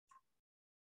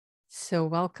So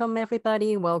welcome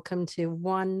everybody. Welcome to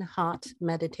One Heart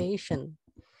Meditation.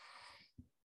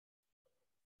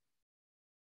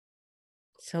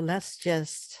 So let's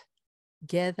just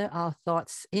gather our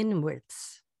thoughts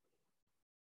inwards.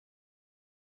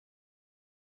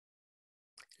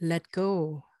 Let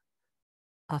go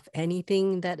of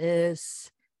anything that is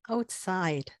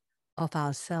outside of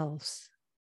ourselves.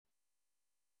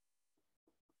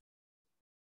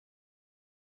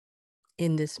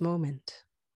 In this moment.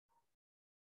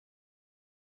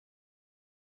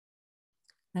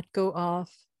 Let go of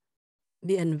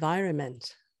the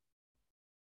environment.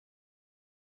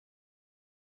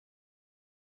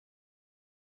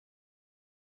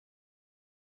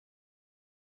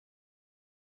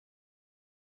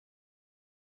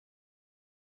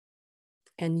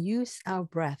 And use our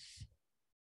breath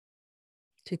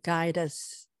to guide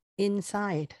us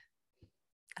inside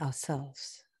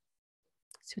ourselves.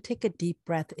 So take a deep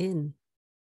breath in.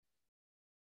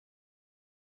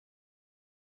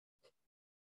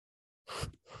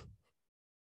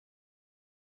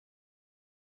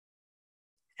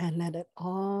 And let it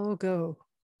all go.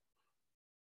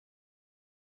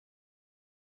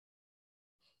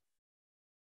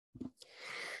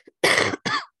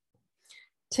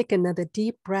 Take another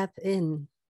deep breath in.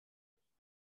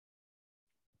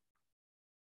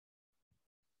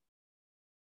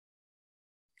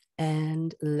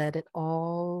 And let it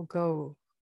all go.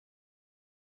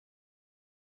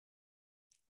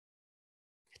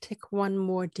 Take one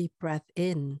more deep breath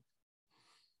in.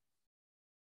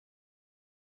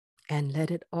 And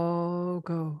let it all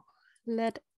go.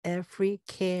 Let every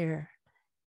care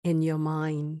in your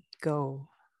mind go.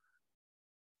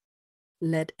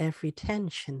 Let every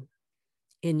tension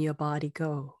in your body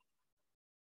go.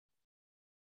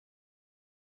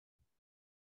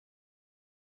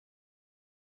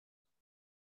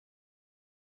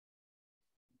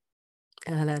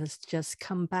 And let us just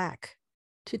come back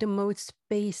to the most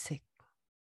basic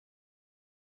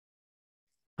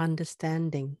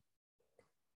understanding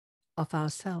of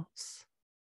ourselves.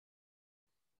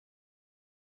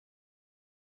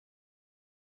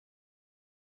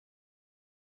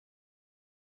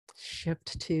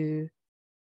 Shift to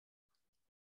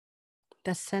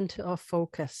the center of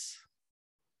focus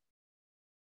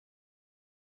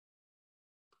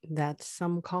that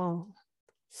some call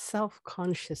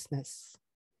self-consciousness.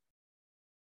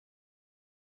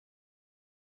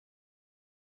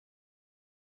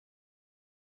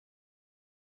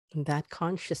 That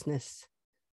consciousness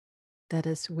that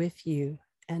is with you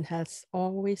and has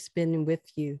always been with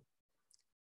you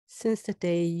since the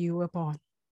day you were born.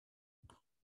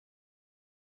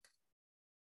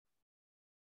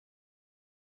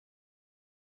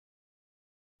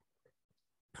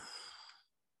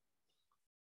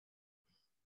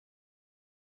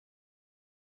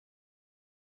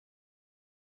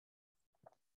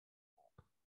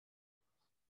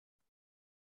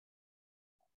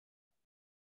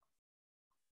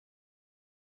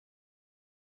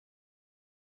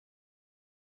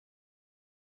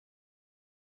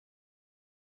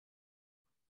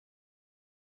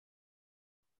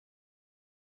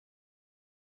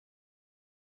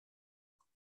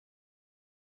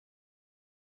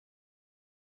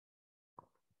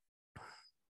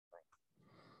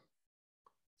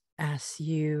 As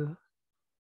you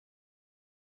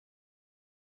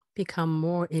become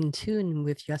more in tune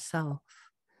with yourself,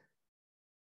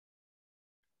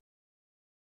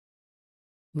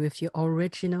 with your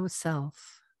original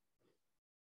self,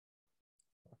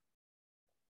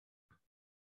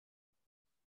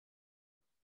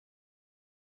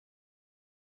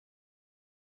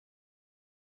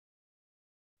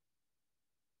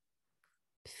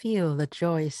 feel the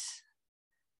joy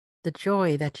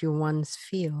that you once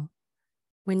feel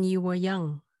when you were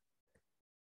young.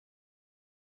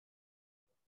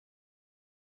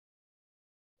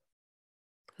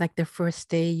 Like the first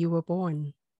day you were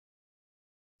born,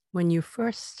 when you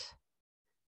first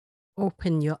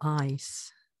open your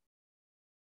eyes.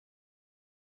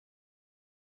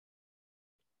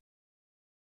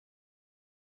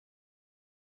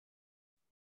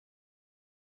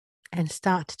 And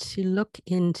start to look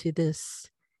into this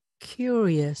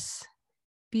curious,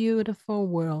 beautiful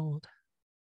world.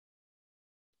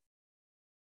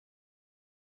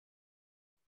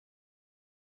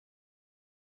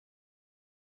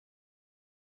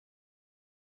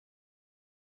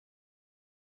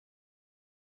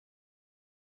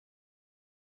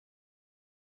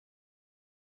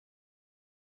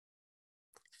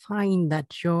 Find that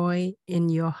joy in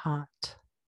your heart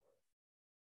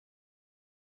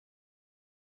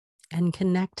and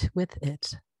connect with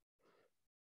it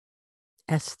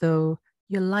as though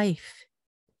Your life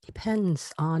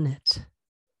depends on it.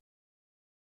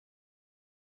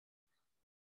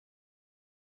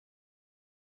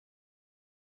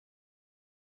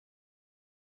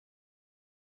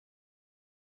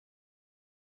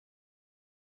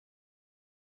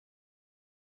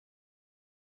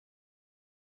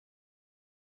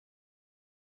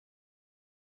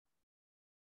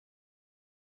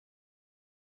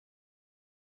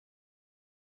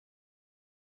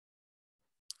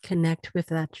 Connect with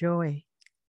that joy.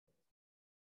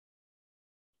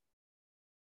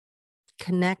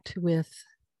 Connect with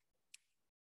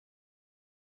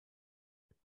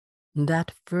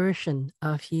that version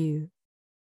of you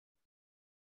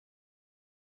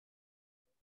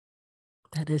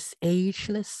that is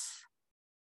ageless,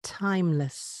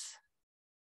 timeless,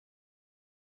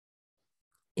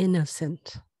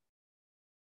 innocent.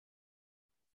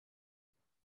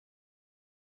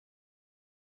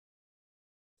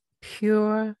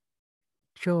 Pure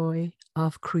joy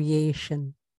of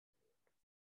creation.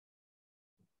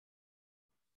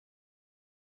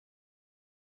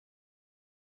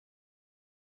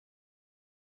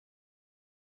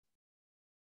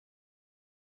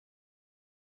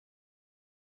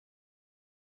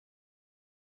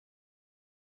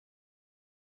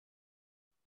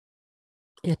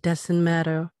 It doesn't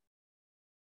matter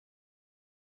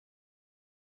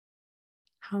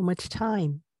how much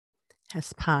time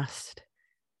has passed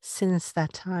since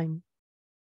that time.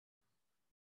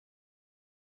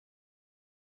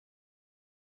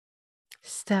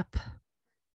 Step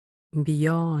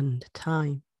beyond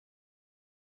time.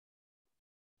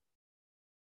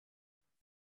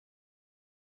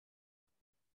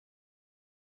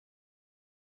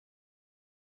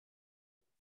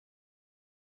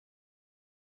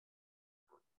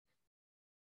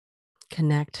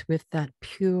 Connect with that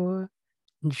pure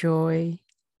joy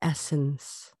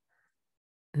essence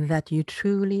that you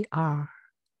truly are.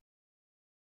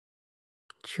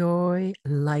 Joy,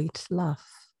 light, love.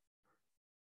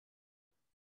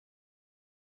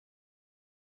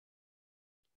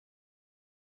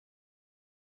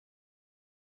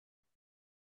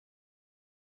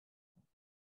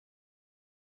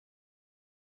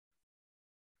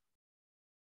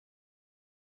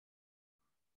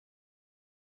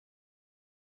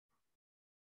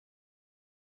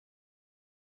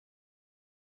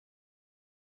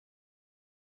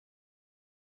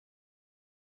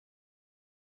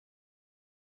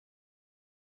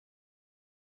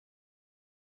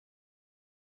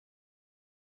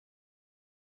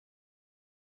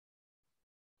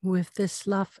 With this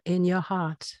love in your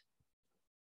heart,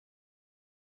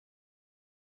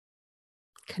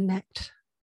 connect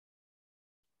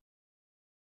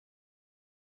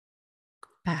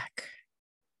back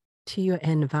to your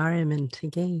environment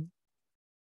again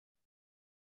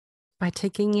by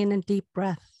taking in a deep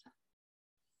breath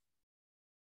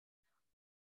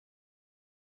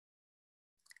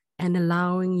and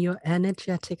allowing your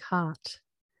energetic heart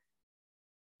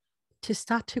to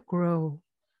start to grow.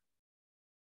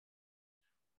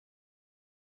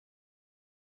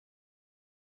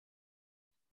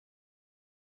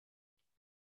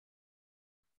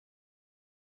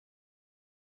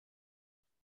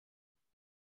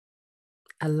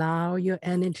 Allow your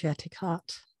energetic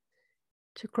heart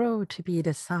to grow to be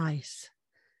the size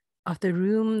of the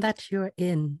room that you're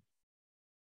in.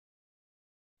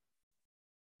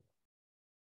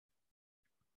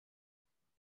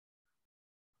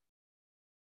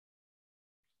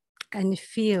 And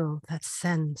feel that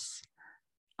sense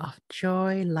of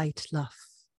joy, light, love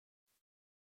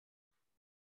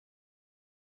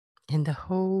in the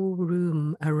whole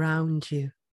room around you.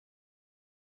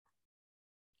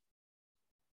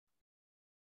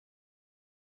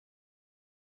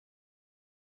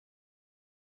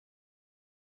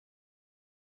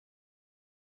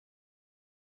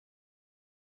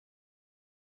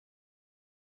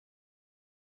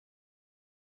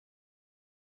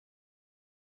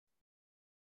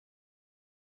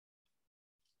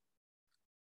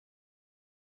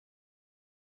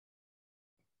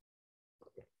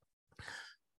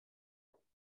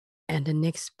 And the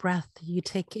next breath you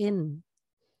take in,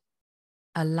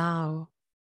 allow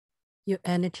your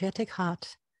energetic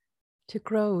heart to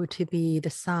grow to be the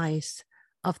size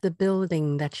of the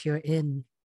building that you're in.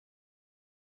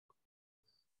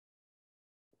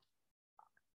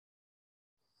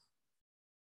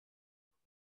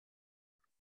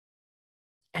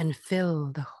 And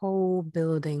fill the whole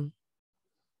building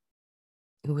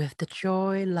with the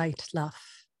joy, light,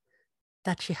 love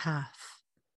that you have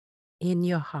in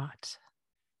your heart.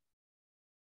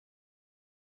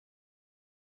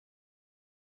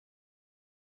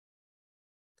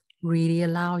 Really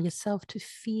allow yourself to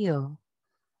feel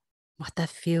what that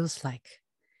feels like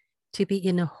to be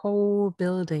in a whole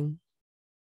building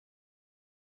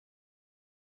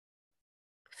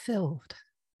filled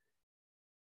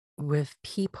with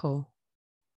people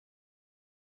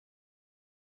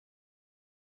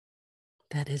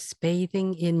that is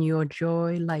bathing in your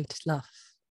joy, light, love.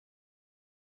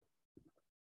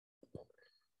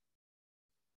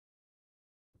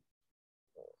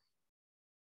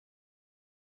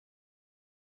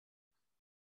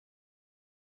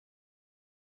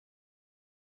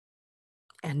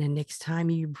 And the next time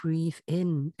you breathe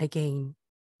in again,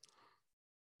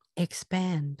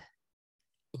 expand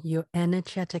your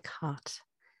energetic heart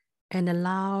and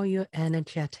allow your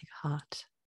energetic heart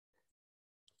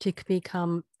to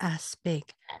become as big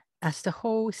as the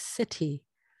whole city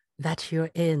that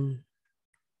you're in.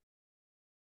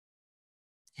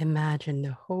 Imagine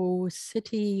the whole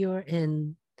city you're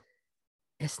in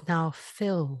is now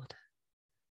filled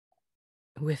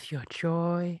with your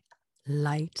joy,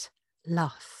 light,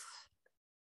 love,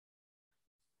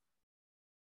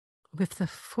 with the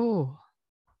full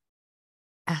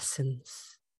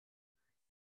essence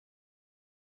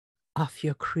of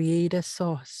your creator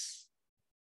source.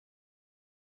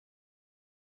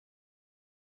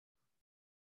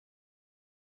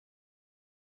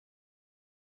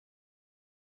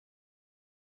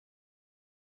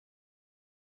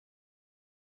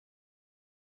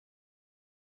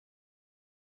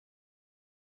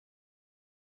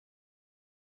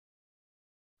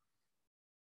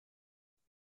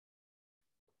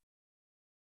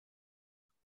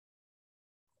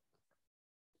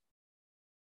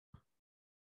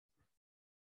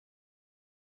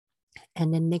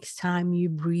 And the next time you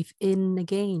breathe in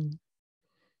again,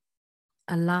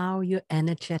 allow your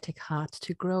energetic heart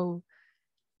to grow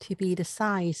to be the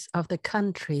size of the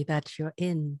country that you're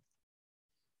in.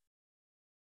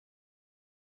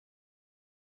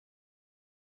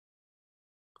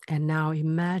 And now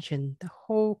imagine the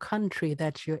whole country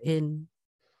that you're in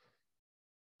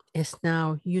is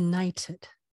now united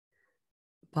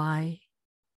by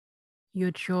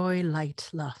your joy, light,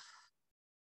 love.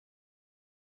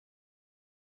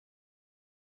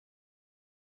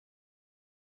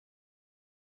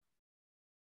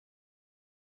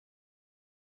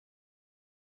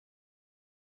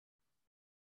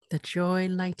 The joy,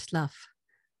 light, love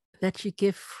that you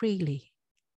give freely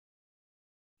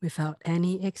without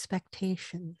any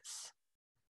expectations.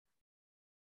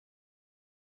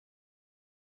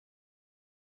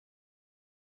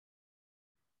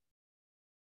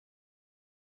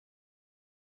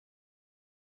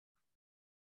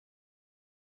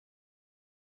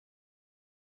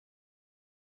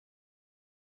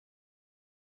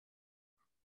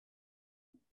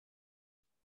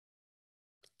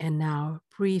 And now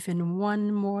breathe in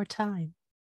one more time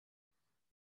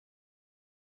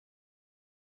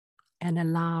and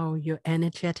allow your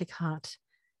energetic heart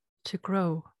to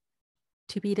grow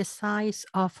to be the size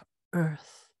of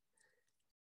Earth,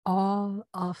 all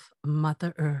of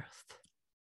Mother Earth.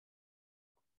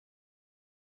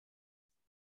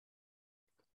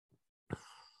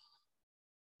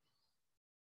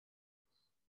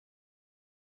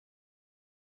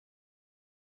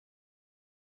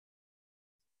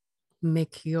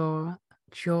 Make your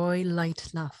joy,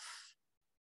 light, love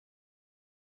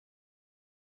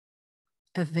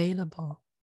available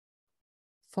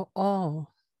for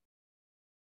all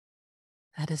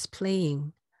that is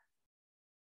playing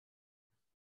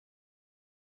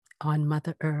on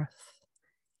Mother Earth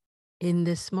in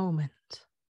this moment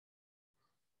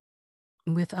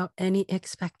without any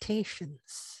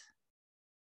expectations,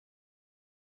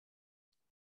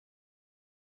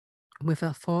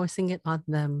 without forcing it on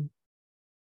them,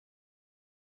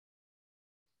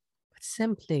 but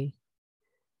simply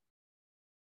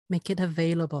make it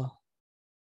available.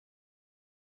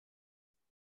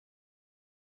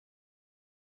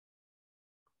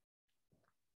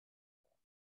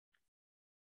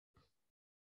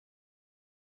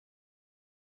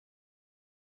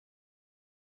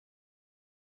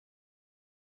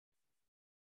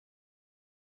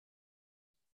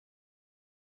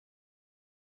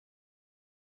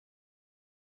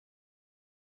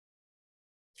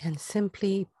 And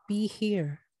simply be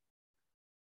here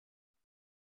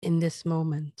in this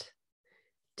moment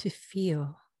to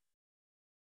feel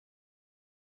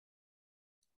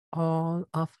all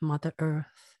of Mother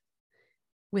Earth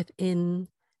within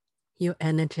your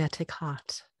energetic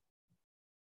heart.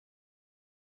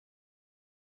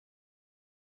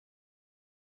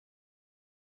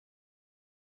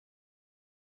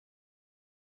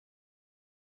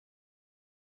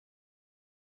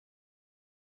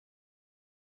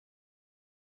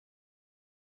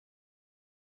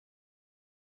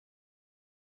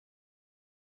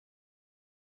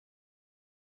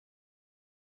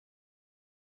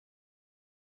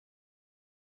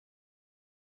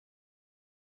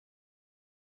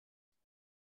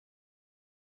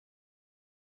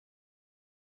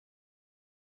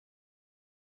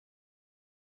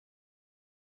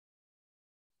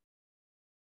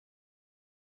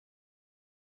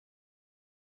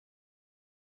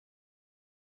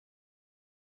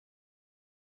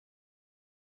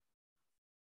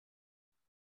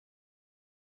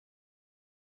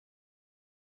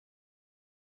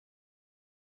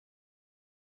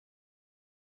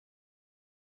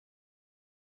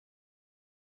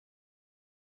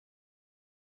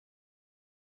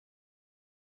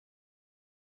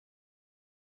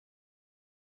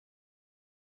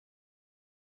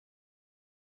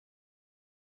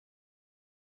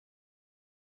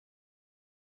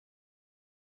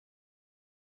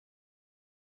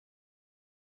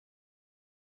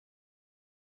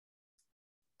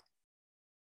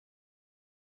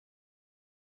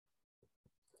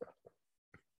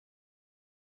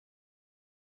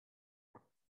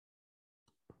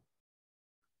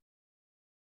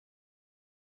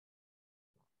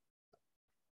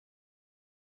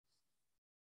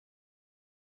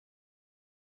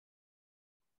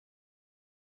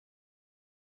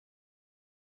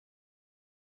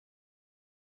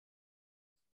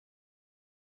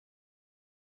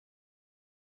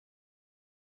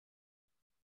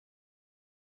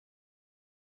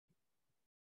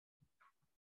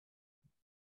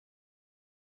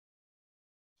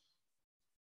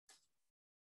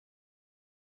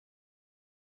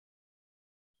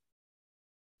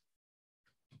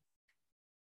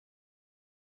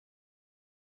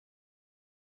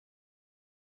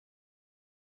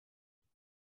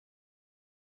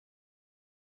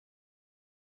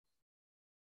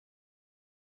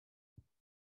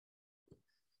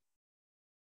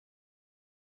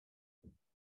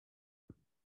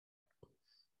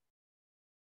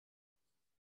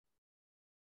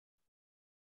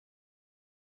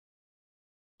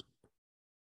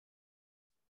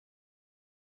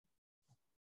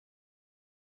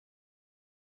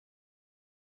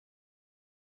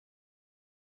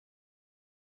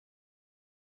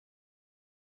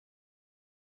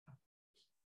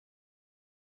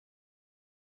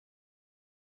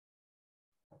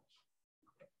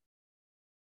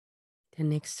 And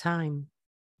next time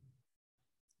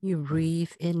you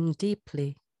breathe in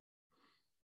deeply,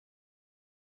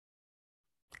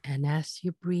 and as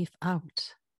you breathe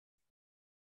out,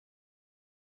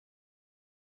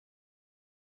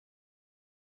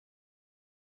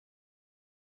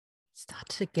 start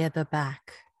to gather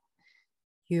back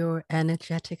your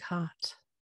energetic heart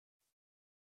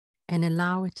and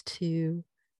allow it to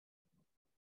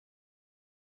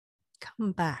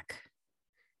come back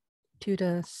to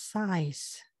the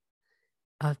size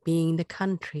of being the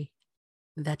country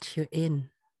that you're in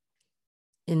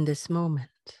this moment.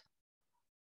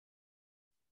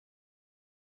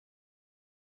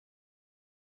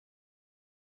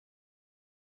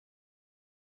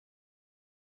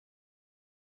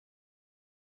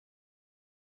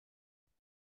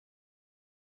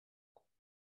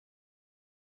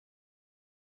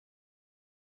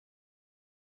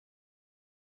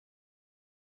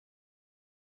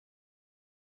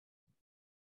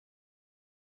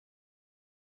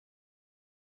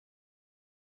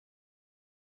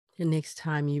 The next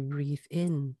time you breathe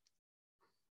in,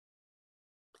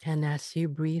 and as you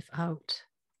breathe out,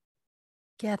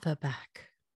 gather back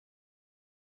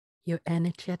your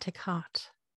energetic heart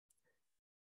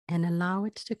and allow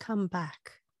it to come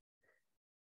back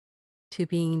to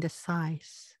being the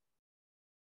size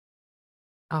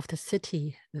of the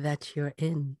city that you're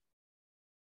in.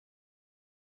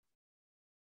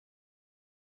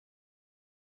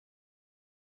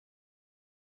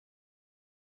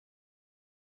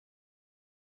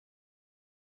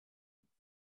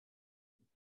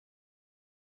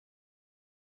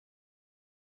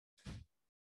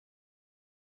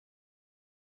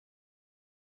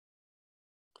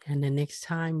 And the next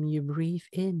time you breathe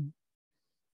in,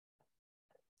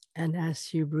 and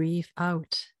as you breathe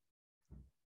out,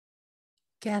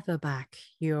 gather back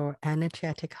your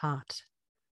energetic heart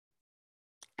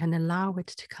and allow it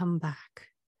to come back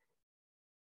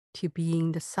to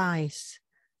being the size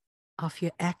of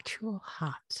your actual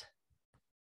heart.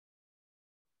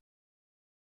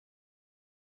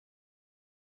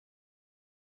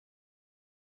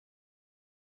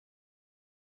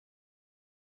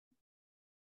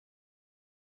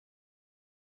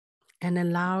 And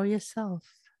allow yourself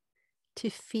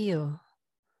to feel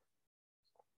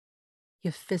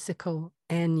your physical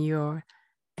and your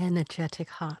energetic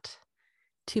heart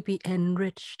to be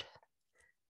enriched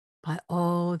by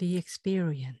all the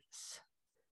experience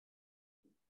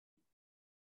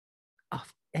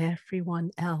of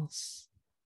everyone else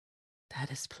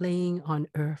that is playing on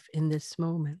earth in this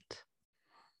moment.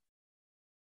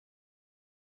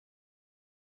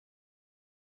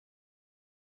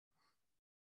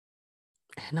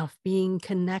 And of being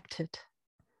connected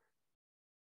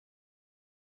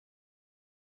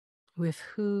with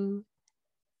who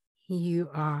you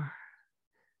are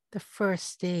the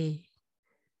first day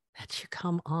that you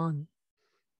come on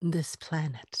this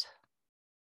planet.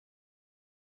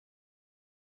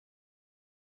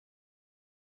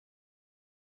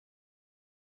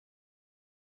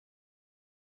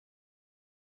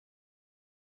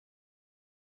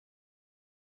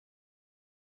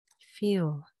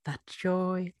 Feel that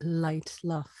joy, light,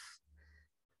 love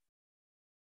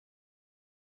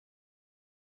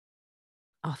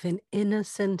of an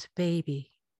innocent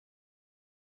baby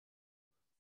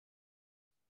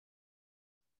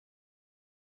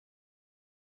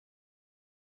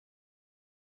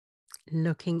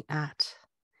looking at,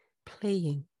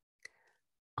 playing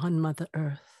on Mother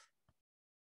Earth.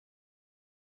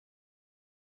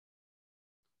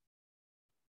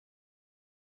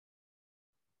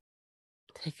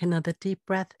 Take another deep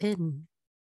breath in.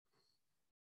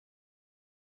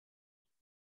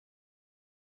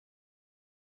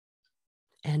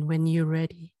 And when you're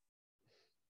ready,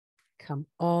 come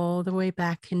all the way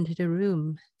back into the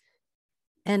room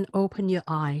and open your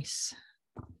eyes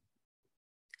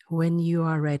when you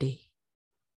are ready.